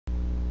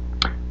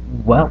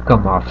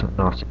Welcome,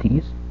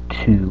 Awesomenosities,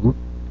 to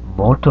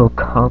Mortal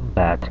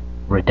Kombat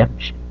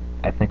Redemption.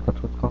 I think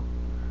that's what it's called.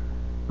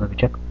 Let me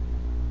check.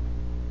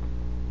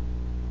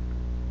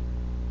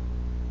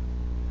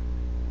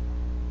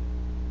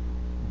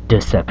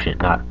 Deception,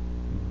 not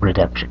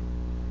redemption.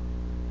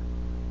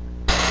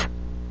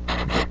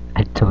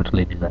 I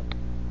totally knew that.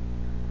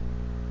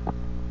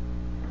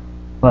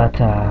 But,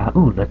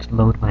 ooh, let's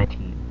load my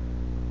team.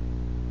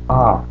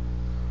 Oh.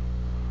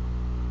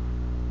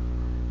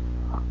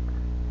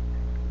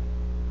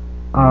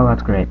 Oh,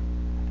 that's great.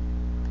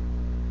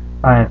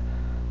 Let's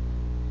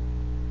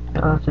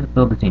just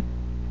build a team.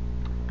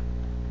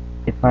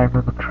 If I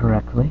remember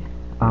correctly,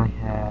 I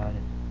had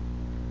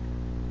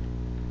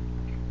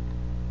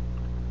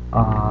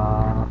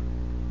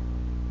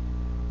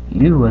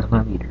you as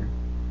my leader,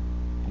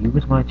 you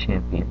as my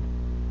champion,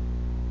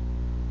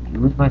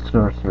 you as my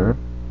sorcerer,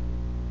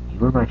 you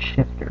were my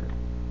shifter,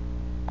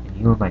 and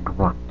you were my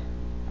grunt.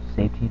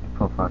 Save team to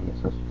profile, yes,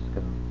 let's just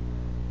go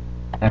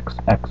X.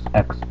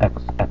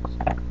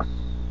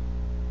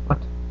 What?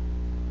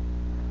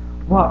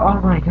 What? Oh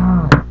my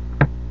god!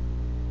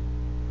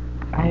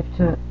 I have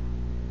to...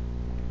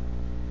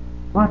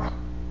 What?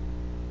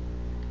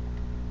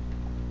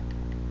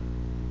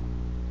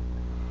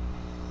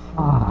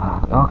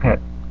 Okay.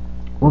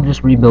 We'll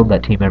just rebuild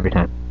that team every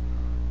time.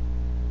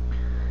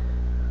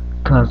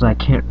 Cause I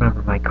can't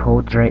remember my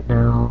codes right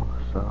now,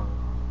 so...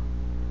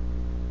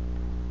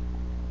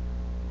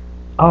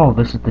 Oh,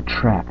 this is the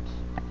tracks.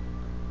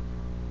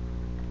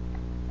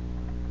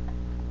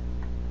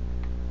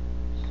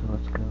 So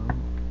let's go.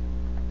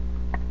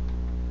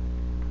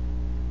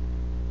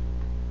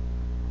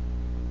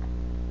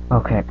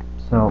 Okay,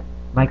 so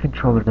my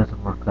controller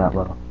doesn't work that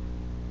well.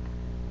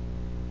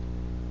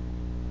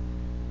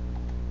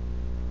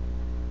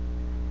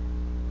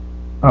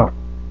 Oh.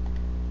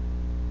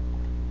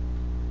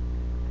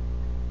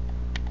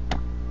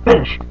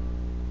 Finished!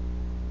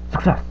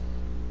 Success!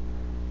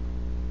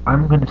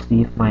 I'm gonna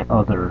see if my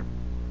other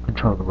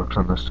controller works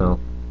on this, so...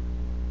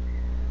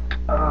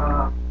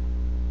 let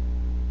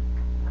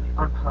me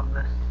unplug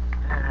this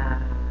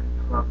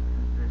and plug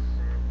this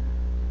in.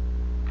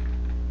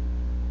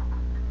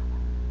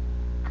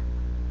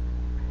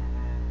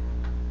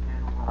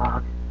 And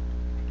analog.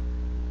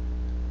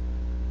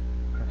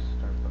 Press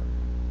start button.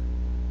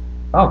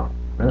 Oh,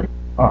 really?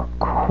 Oh,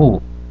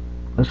 cool.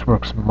 This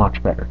works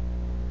much better.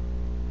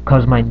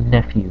 Cause my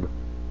nephew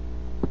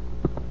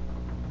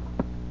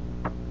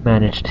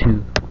managed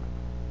to...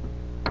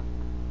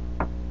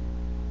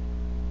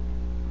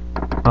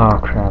 Oh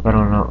crap, I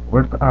don't know.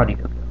 Where'd the audio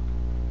go?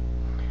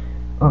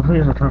 Oh,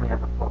 please don't tell me I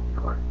have a full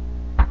record.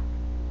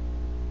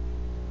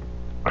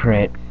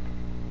 Great.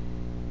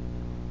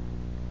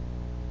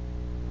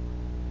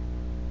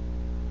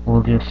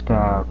 We'll just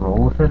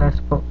roll with it, I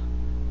suppose.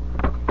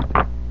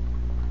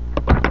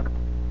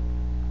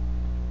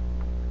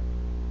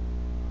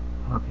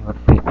 Okay, what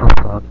if we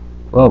unplug?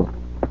 Whoa.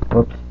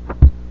 Whoops.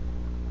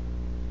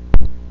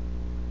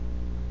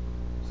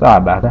 Sorry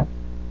about that.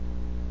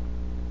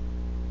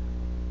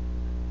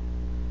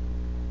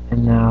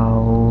 And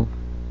now...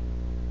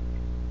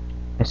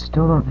 I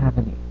still don't have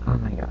any... Oh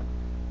my god.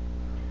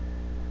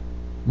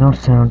 No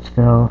sound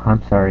still.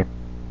 I'm sorry.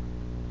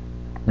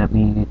 Let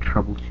me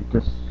troubleshoot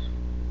this.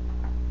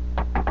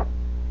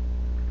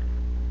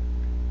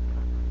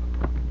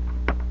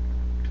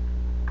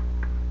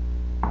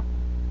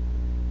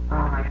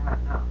 Oh my god,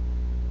 no.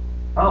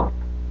 Oh!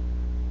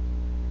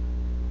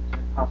 It's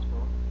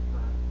impossible.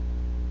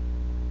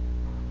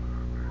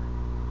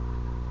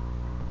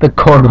 The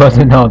cord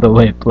wasn't all the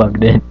way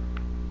plugged in.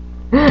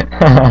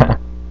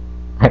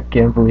 I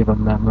can't believe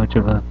I'm that much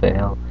of a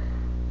fail.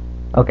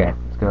 Okay,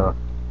 let's go.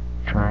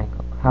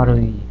 Triangle. How do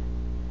we...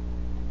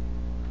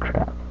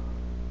 Crap.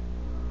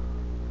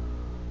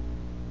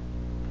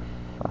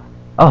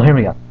 Oh, here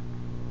we go.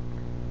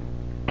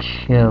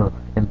 Kill.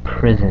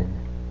 Imprison.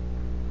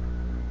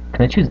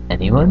 Can I choose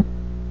anyone?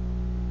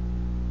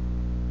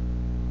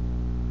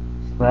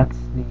 So that's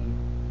the...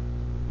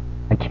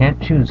 I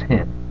can't choose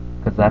him,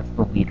 because that's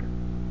the leader.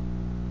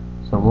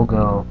 So we'll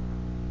go...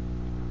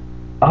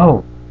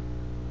 Oh!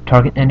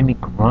 Target enemy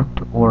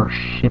grunt or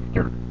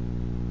shifter.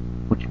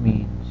 Which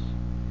means...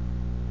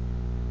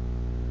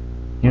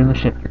 You're the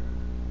shifter.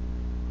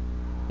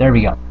 There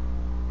we go.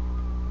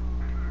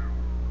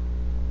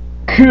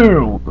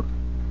 Killed!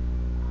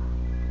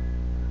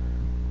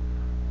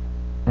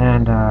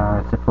 And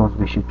I suppose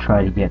we should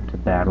try to get into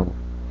battle,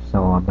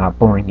 so I'm not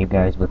boring you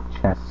guys with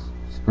chess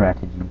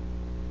strategy.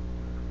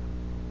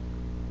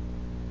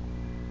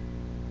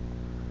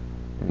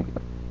 There we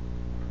go.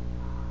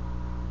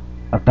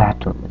 A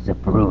battle is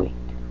a-brewing.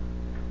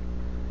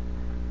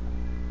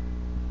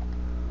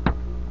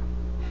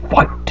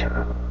 Fight!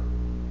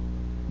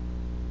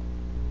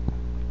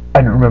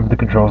 I don't remember the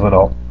controls at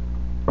all.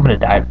 I'm gonna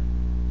die.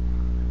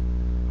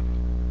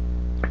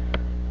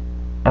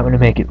 I'm gonna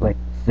make it like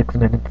 6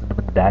 minutes and I'm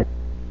gonna die.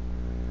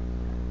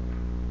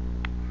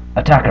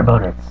 Attacker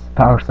bonus.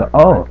 Power cell.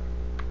 Oh!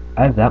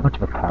 I have that much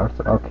of a power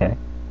cell. Okay.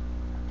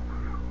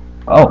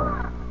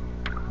 Oh!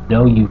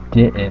 No, you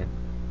didn't.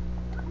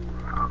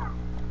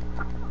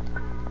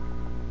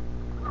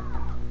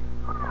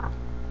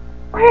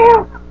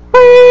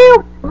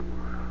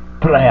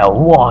 Player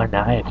one,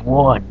 I have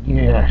won,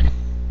 yes.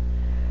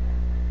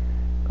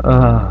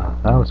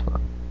 That was fun.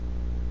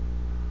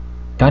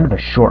 Kind of a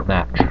short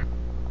match.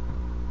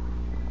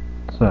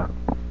 So,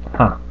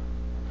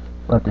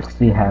 we'll have to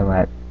see how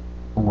that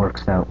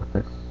works out with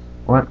this.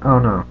 What? Oh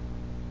no.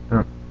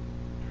 No.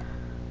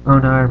 Oh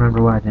no, I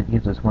remember why I didn't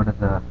use this. One of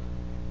the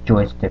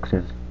joysticks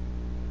is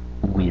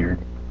weird.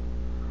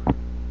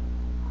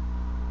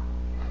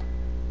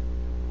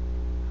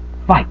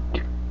 Fight!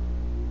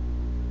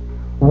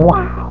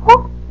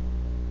 Wow!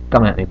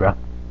 Come at me, bro.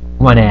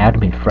 Wanna add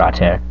me,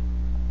 frater?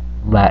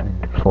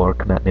 Latin for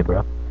come at me,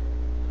 bro.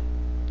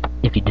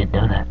 If you didn't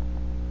know that.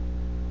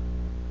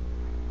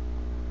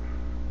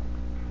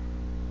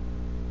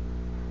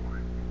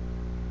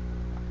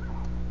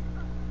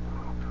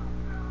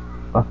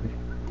 Fuck.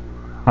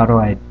 How do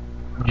I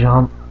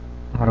jump?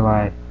 How do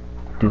I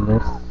do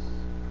this?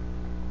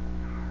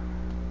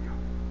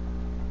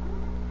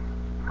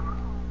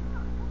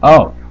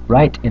 Oh,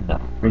 right in the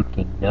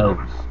freaking nose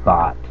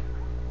spot.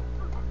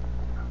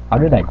 How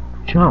did I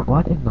jump?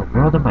 What in the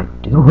world am I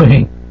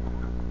doing?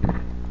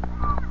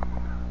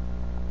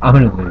 I'm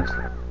gonna lose.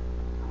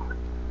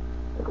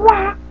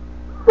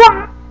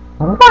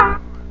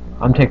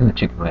 I'm taking the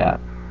chicken way out.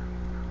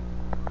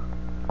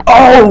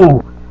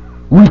 Oh!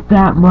 With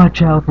that much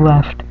health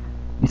left.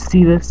 You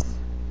see this?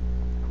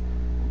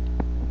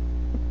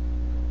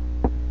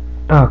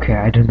 Okay,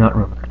 I do not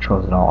remember the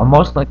controls at all. I'm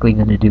most likely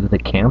going to do the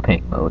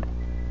campaign mode.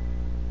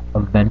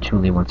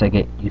 Eventually, once I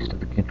get used to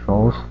the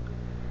controls.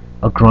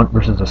 A grunt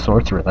versus a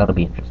sorcerer, that'll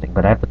be interesting.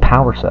 But I have the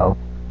power cell.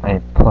 I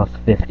have plus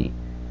 50.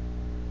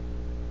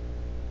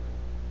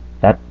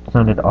 That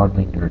sounded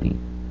oddly nerdy.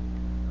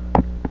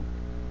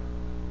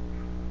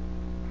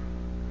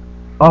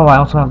 Oh, I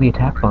also have the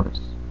attack bonus.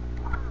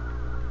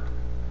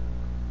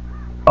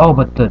 Oh,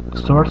 but the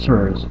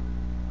sorcerers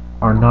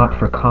are not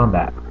for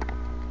combat.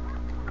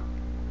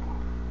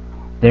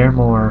 They're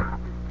more...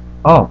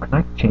 Oh, can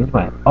I change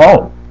my...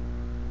 Oh!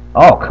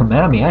 Oh, come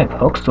at me, I have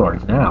hook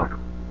swords now.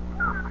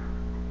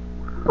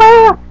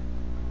 Ah!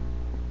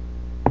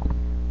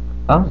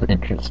 That was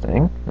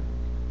interesting.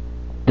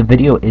 The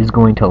video is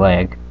going to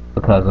lag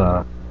because,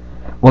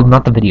 well,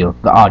 not the video,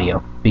 the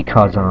audio,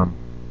 because, I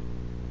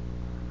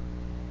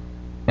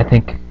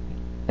think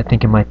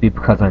it might be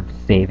because I'm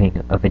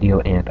saving a video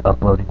and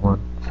uploading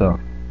one, so...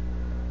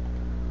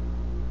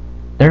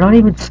 They're not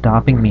even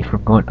stopping me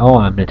from going, oh,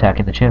 I'm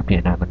attacking the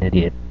champion, I'm an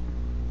idiot.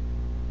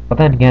 But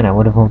then again, I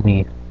would have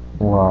only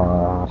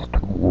lost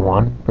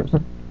one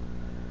person,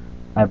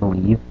 I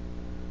believe.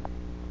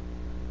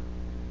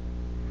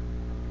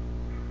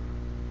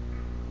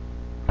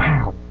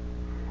 Pow!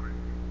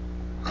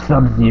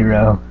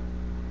 Sub-Zero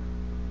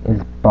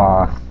is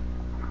boss.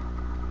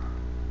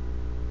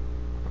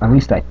 At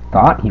least I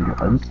thought he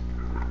was.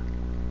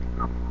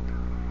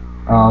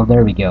 Oh,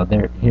 there we go.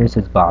 Here's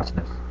his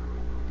bossness.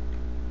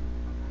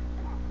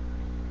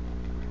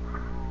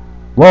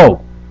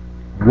 Whoa!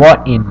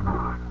 What in...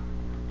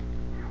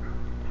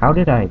 How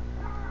did I...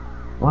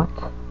 What?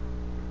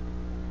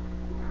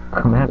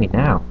 Come at me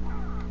now.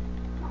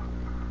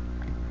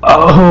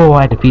 Oh,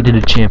 I defeated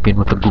a champion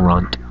with a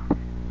grunt.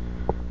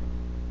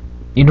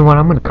 You know what?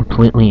 I'm gonna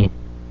completely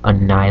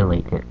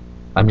annihilate it.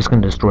 I'm just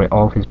gonna destroy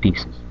all his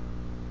pieces.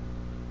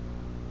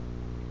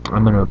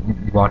 I'm gonna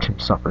watch him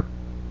suffer.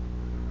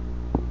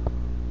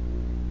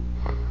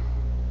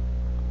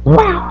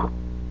 Wow!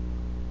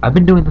 I've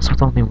been doing this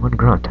with only one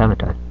grunt,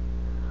 haven't I?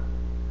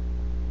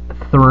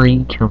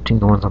 3, counting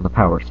the ones on the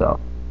power cell.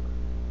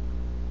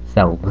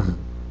 Cells,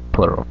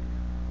 plural.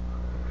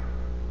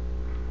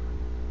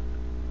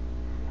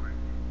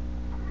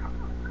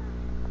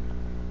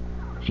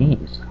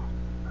 Jeez.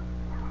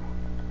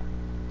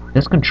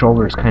 This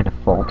controller is kind of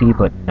faulty,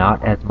 but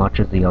not as much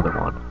as the other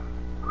one.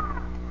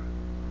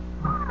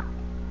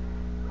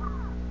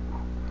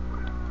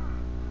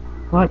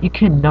 What? You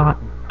cannot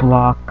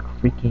block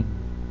freaking...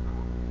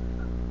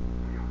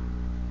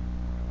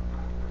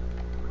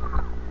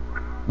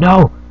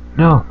 No!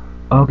 No!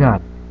 Oh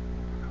god.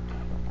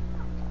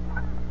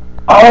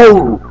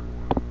 Oh!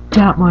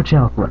 That much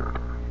health left.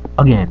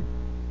 Again.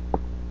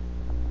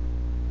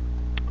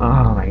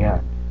 Oh my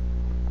god.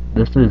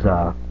 This is,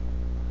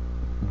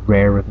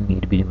 rare of me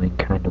to be doing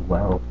kind of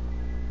well.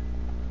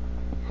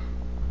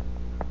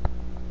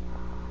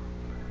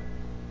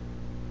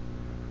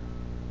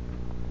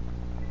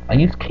 I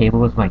use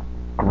Cable as my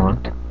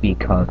grunt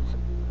because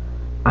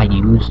I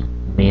use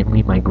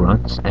mainly my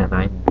grunts and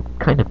I'm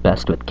kind of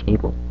best with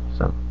Cable,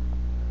 so.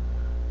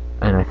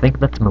 And I think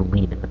that's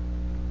Melina.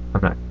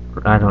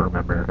 I don't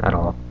remember at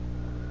all.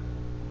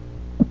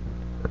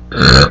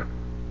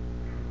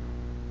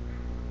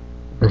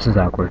 This is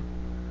awkward.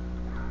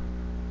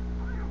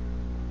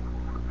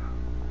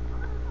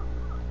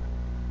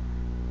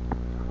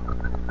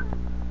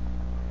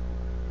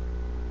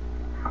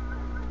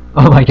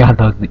 Oh my god,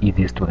 that was the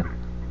easiest win.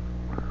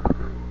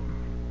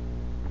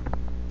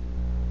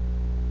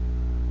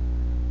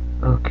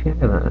 Okay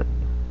then.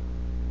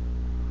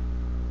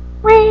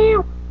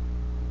 Meow.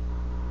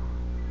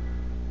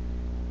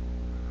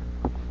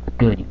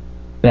 Good, you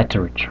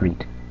better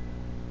retreat.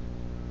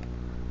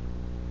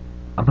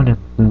 I'm gonna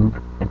move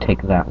and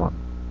take that one.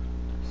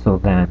 So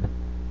then,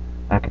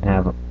 I can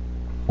have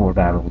 4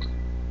 battles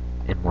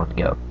in one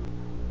go.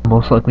 I'm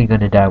most likely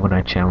gonna die when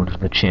I challenge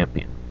the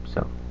champion,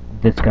 so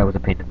this guy was a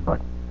pain in the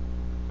butt.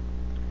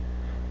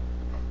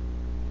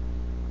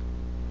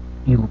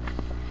 You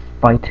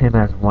fight him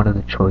as one of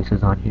the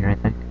choices on here, I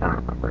think? I don't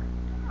remember.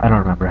 I don't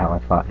remember how I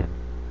fought him.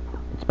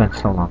 It's been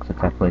so long since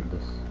I played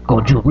this.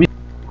 Goju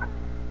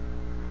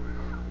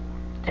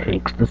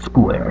takes the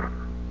square.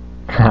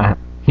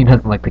 He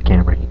doesn't like the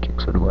camera, he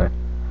kicks it away.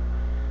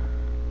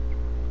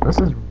 This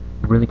is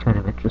really kind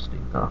of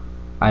interesting, though.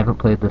 I haven't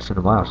played this in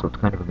a while, so it's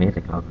kind of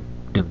amazing how I'm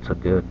doing so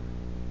good.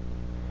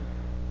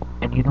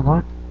 And you know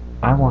what?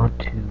 I want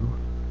to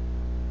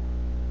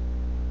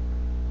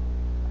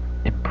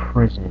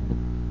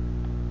imprison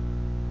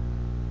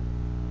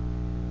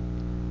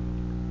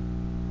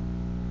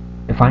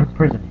if I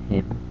imprison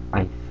him,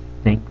 I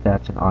think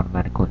that's an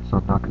automatic win, so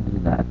I'm not going to do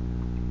that.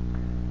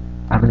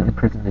 I'm going to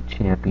imprison the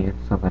champion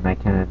so then I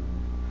can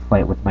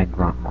fight with my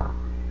grunt more.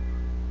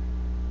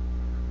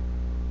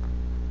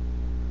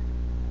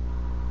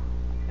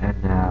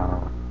 And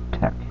now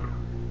attack him,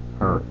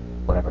 or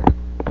whatever.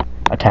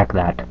 Attack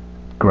that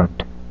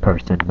grunt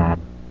person, man.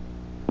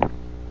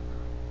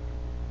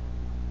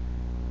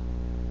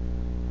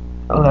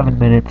 11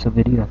 minutes of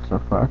video so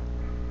far.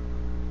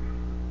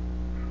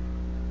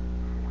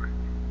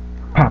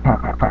 Pow, pow,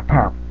 pow, pow,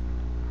 pow.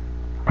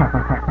 Pow,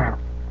 pow, pow, pow.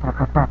 Pow,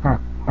 pow, pow, pow, pow,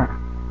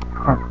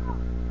 pow.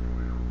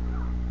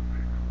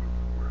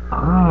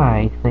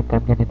 I think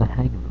I'm getting the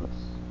hang of this.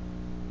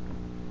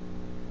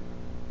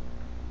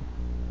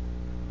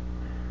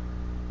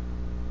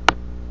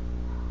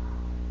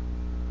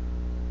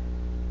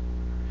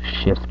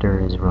 Shifter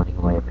is running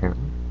away,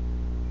 apparently.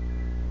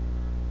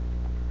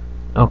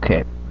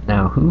 Okay,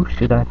 now who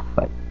should I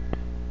fight?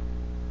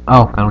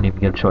 Oh, I don't even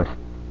get a choice.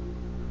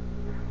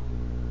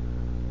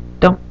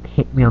 Don't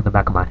hit me on the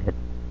back of my head.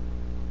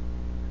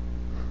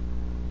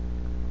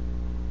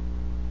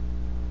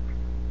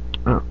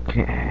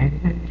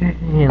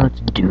 Okay, let's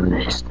do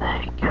this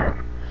thing.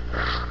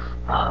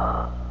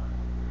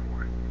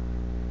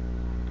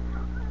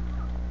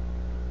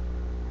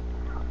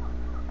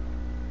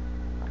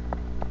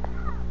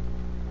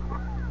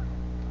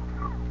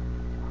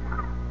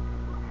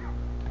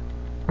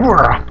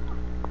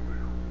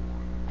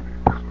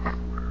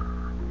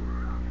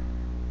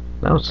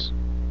 That was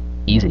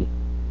easy.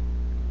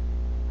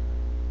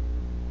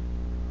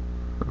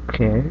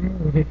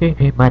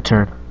 Okay, my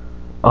turn.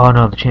 Oh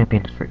no, the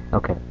champion is free.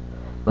 Okay,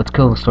 let's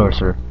kill the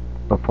sorcerer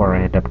before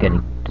I end up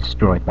getting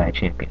destroyed by a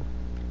champion.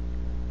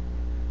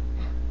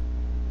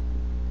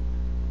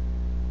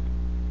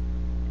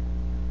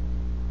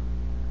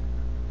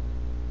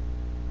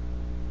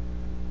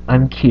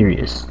 I'm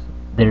curious.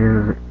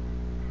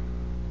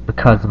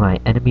 Because my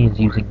enemy is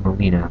using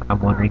Melina,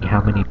 I'm wondering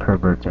how many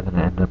perverts are going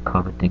to end up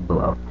commenting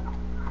below.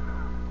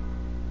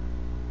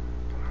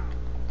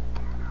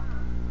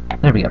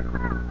 There we go.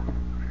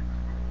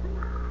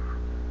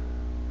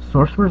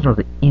 Sorcerers are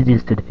the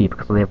easiest to defeat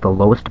because they have the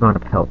lowest amount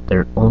of health.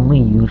 They're only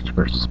used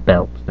for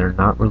spells. They're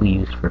not really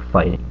used for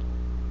fighting.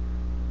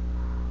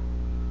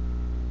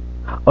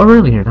 Oh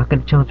really, you're not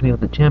going to challenge me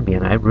with the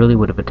champion. I really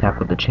would have attacked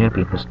with the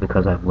champion just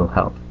because I have low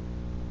health.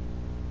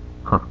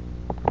 Huh.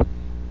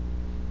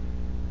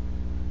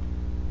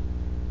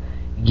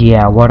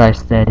 Yeah, what I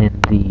said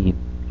in the,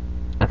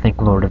 I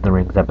think, Lord of the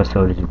Rings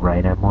episode is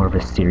right. I'm more of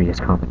a serious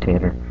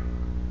commentator.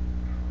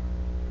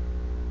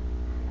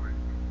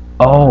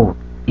 Oh,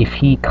 if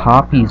he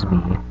copies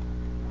me,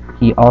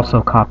 he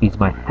also copies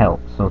my health,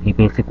 so he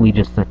basically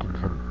just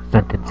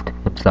sentenced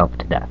himself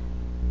to death.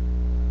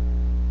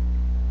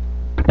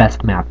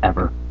 Best map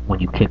ever. When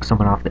you kick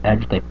someone off the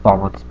edge, they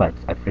fall on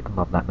spikes. I freaking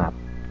love that map.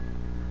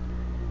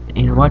 And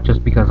you know what?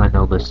 Just because I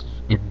know this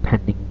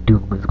impending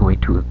doom is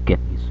going to get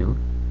me soon,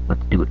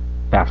 let's do it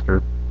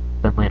faster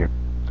than later.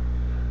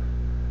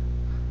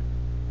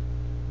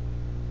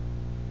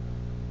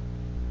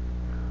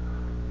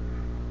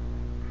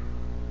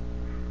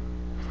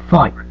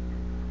 Fight!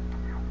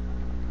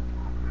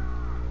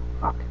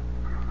 Fuck.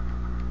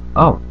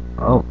 Oh,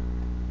 oh.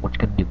 What you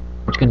gonna do?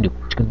 What you gonna do?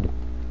 What you gonna do?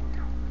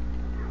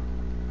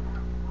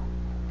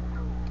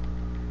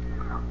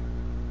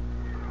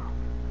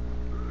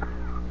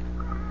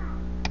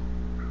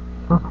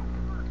 Huh.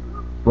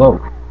 Whoa.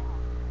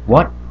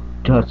 What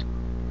does...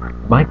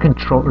 My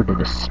controller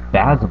did a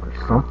spasm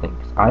or something.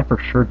 I for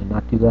sure did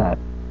not do that.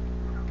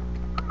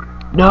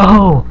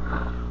 No!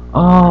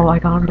 Oh, I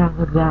got him down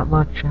to that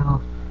much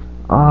health.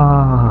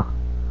 Ah.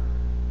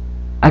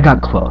 I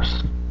got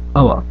close.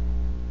 Oh well.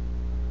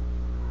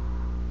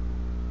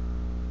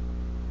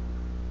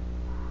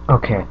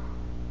 Okay.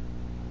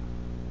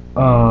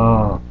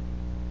 Oh.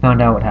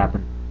 Found out what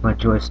happened. My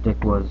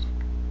joystick was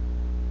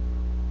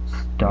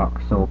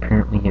stuck, so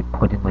apparently it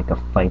put in like a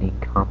fighting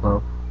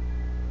combo.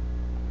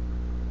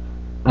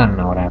 I don't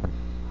know what happened.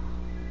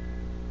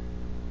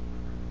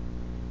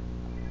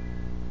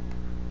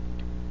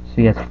 So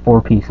he has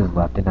 4 pieces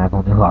left, and I've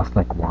only lost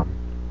like 1.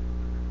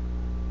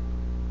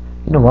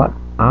 You know what?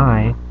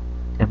 I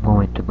am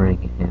going to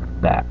bring him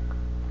back.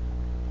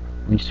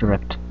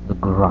 Resurrect the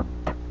grunt.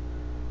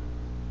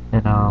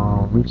 And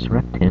I'll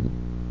resurrect him.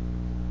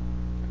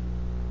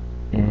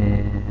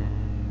 And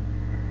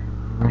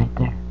right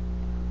there.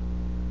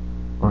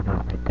 Or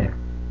not right there.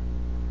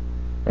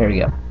 There we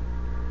go.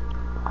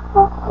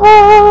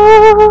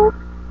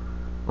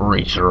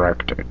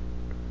 Resurrected.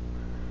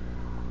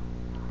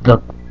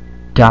 The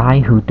guy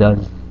who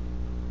does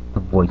the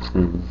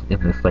voices in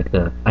this, like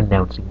the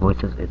announcing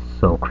voices, is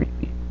so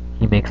creepy.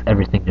 He makes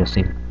everything just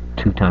seem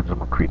 2 times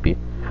more creepy.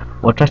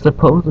 Which I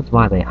suppose is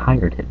why they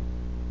hired him.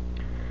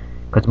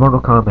 Because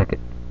Mortal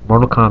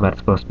Kombat is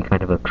supposed to be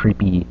kind of a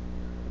creepy,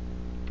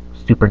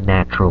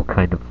 supernatural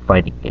kind of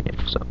fighting game,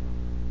 so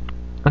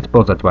I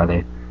suppose that's why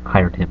they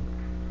hired him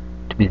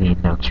to be the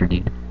announcer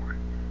dude.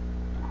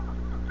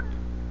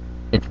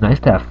 It's nice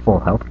to have full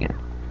health again.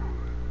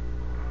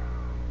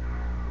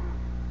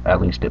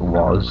 At least it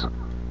was.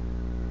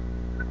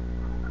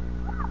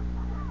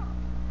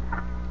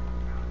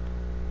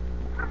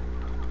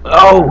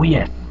 Oh,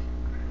 yes!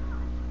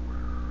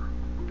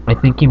 I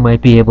think you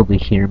might be able to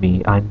hear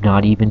me. I'm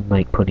not even,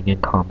 like, putting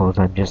in combos.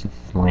 I'm just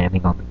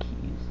slamming on the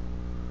keys.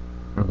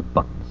 Or the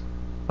buttons.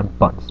 I'm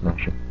button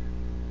smashing.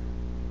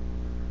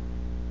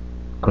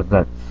 Because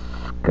that's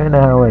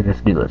kinda how I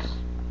just do this.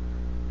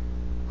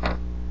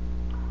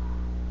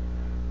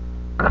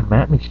 Come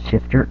at me,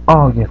 shifter.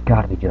 Oh, you've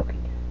gotta be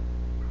joking.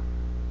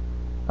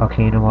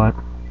 Okay, you know what?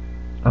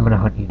 I'm gonna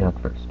hunt you down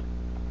first.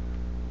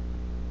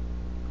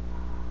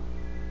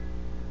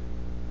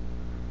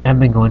 I've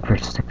been going for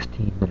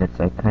 16 minutes.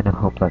 I kinda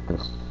hope that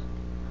this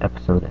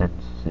episode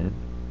ends soon.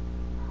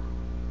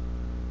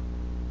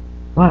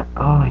 What?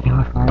 Oh my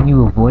gosh, why are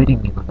you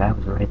avoiding me when I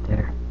was right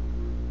there?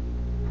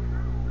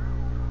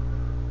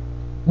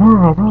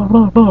 Blah, blah,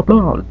 blah, blah,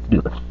 blah. Let's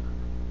do this.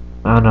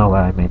 I don't know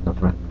why I made those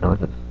random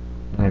noises.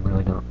 I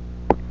really don't.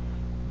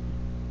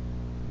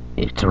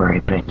 It's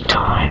raping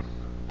time.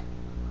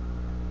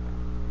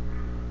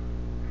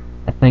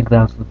 I think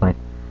that was my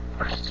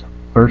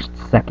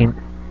second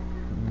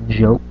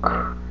joke.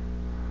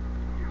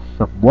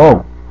 So,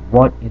 whoa!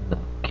 What in the...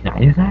 Can I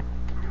do that?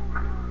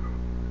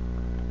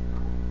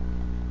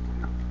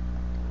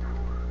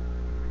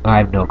 I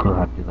have no clue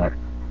how to do that.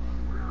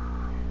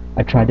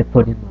 I tried to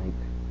put in,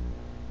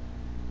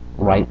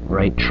 like,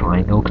 right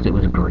triangle because it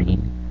was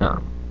green.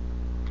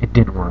 It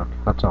didn't work.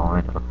 That's all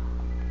I know.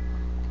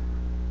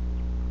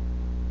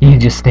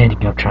 He's just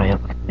standing up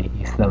triumphantly.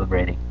 He's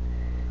celebrating.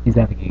 He's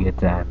having a good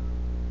time.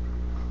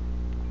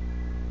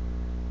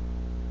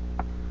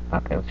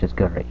 Okay, let's just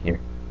go right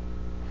here.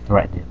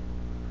 Threaten him.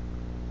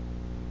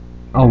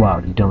 Oh wow,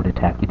 you don't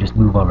attack. You just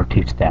move over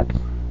 2 steps.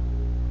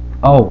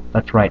 Oh,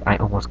 that's right. I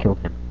almost killed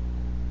him.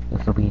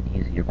 This will be an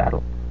easier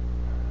battle.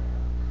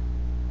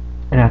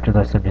 And after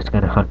this, I'm just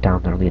going to hunt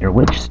down their leader,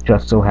 which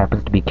just so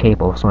happens to be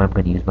Cable, so I'm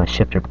going to use my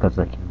shifter because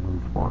I can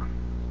move more.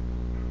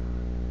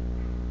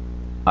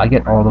 I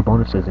get all the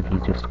bonuses and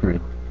he's just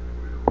screwed.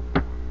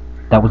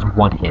 That was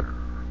 1 hit.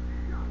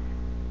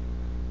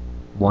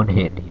 1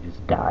 hit and he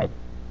just died.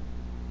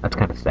 That's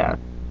kind of sad.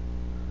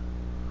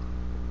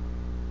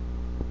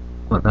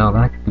 Well, now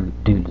that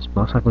dude is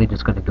most likely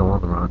just going to go on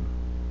the run.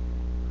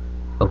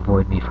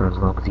 Avoid me for as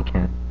long as he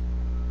can.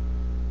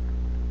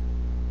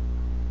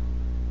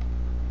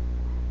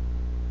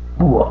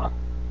 Whoa.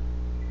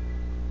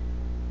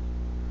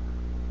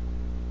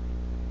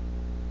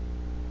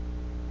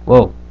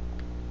 Whoa.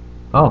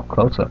 Oh,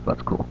 close up.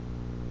 That's cool.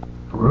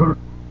 Come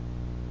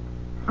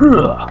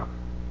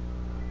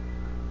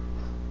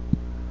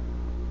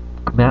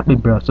at me,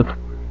 brother.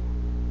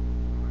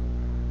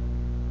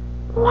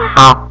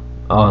 Wow.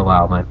 Oh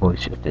wow, my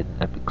voice shifted an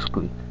epic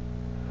squeak.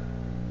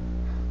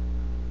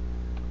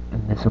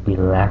 And this will be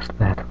the last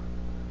battle.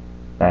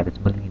 That is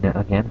Melina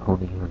again,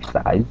 holding her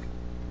size.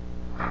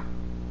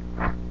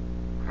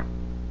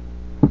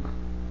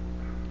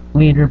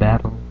 Leader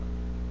battle.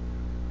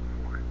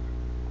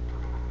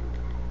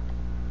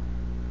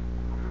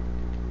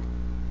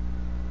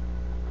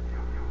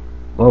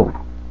 Whoa.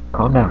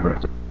 Calm down,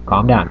 bros.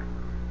 Calm down.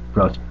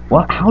 Bros.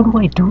 What? How do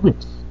I do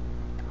this?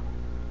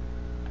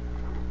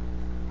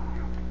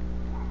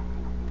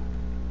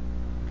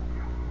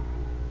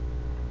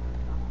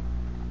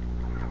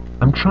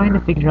 I'm trying to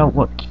figure out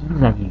what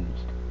keys I used.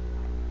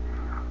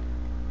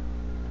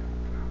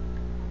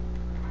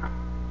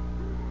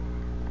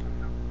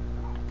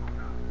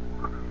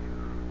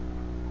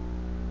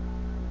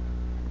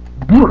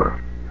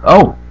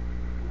 Oh!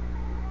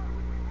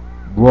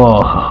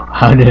 Whoa,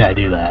 how did I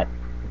do that?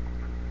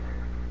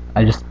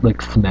 I just,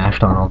 like,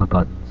 smashed on all the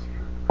buttons.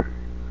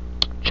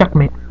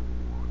 Checkmate.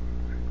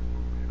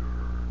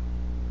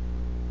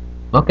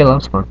 Okay, that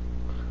was fun.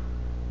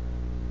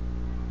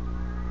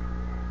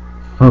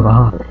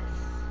 Flawless.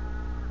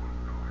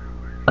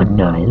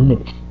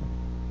 Annihilation.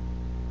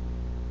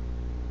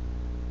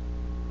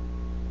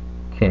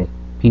 Okay,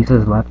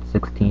 pieces left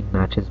 16,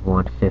 matches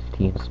 1,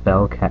 15,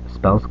 spells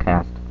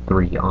cast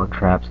 3, on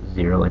traps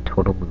 0, and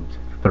total moves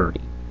 30.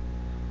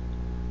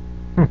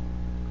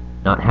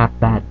 Not half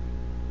bad.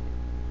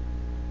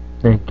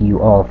 Thank you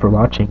all for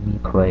watching me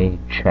play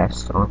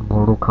chess on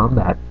Mortal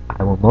Kombat.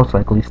 I will most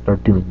likely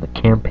start doing the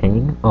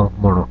campaign of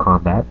Mortal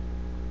Kombat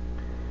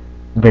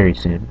very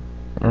soon.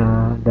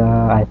 And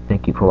I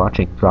thank you for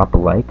watching. Drop a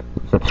like,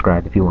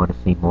 subscribe if you want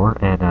to see more,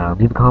 and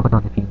leave a comment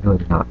on if you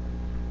enjoyed or not.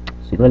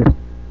 See you later.